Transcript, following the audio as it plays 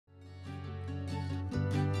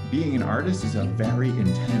Being an artist is a very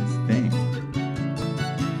intense thing.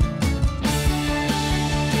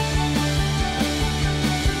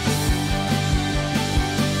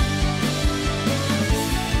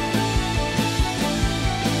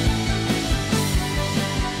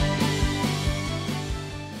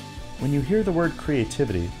 When you hear the word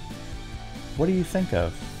creativity, what do you think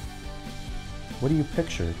of? What do you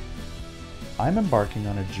picture? I'm embarking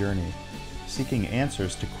on a journey, seeking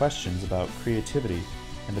answers to questions about creativity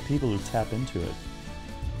and the people who tap into it.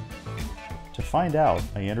 To find out,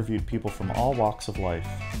 I interviewed people from all walks of life: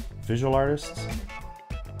 visual artists,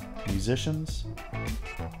 musicians,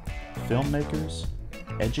 filmmakers,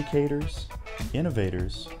 educators,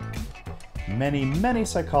 innovators, many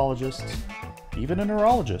psychologists, even a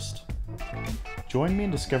neurologist. Join me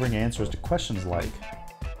in discovering answers to questions like,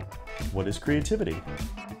 what is creativity?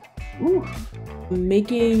 Ooh.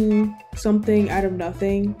 Making something out of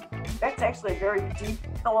nothing. That's actually a very deep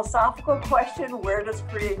philosophical question. Where does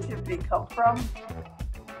creativity come from?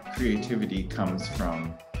 Creativity comes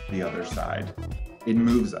from the other side. It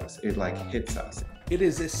moves us. It hits us. It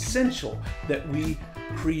is essential that we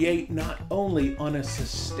create not only on a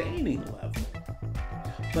sustaining level,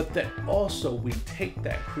 but that also we take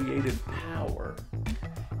that creative power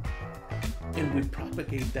and we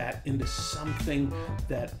propagate that into something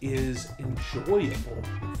that is enjoyable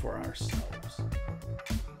for ourselves.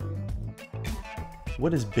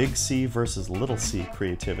 What is big C versus little c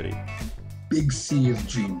creativity? Big C is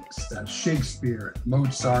genius. That's Shakespeare,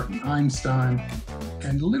 Mozart, and Einstein.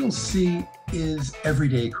 And little c is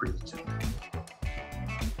everyday creativity.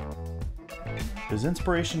 Does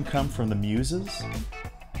inspiration come from the muses,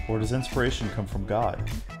 or does inspiration come from God?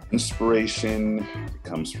 Inspiration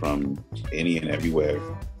comes from any and everywhere.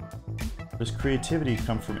 Does creativity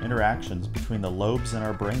come from interactions between the lobes in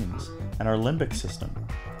our brains and our limbic system?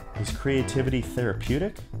 Is creativity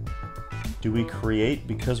therapeutic? Do we create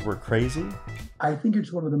because we're crazy? I think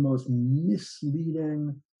it's one of the most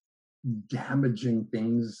misleading, damaging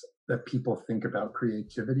things that people think about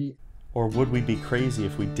creativity. Or would we be crazy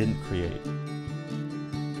if we didn't create?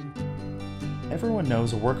 Everyone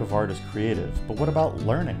knows a work of art is creative, but what about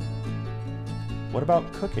learning? What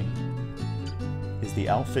about cooking? Is the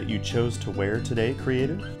outfit you chose to wear today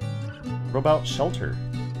creative? What about shelter,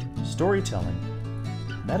 storytelling,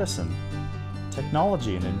 medicine,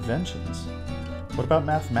 technology and inventions? What about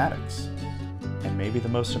mathematics? And maybe the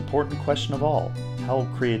most important question of all, how will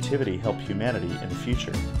creativity help humanity in the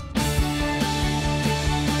future?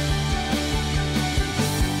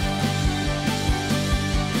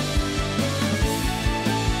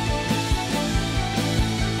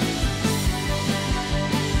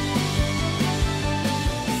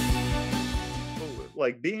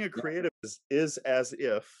 Being a creative is as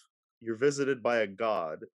if you're visited by a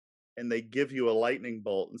god and they give you a lightning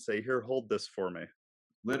bolt and say, here, hold this for me.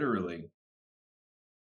 Literally.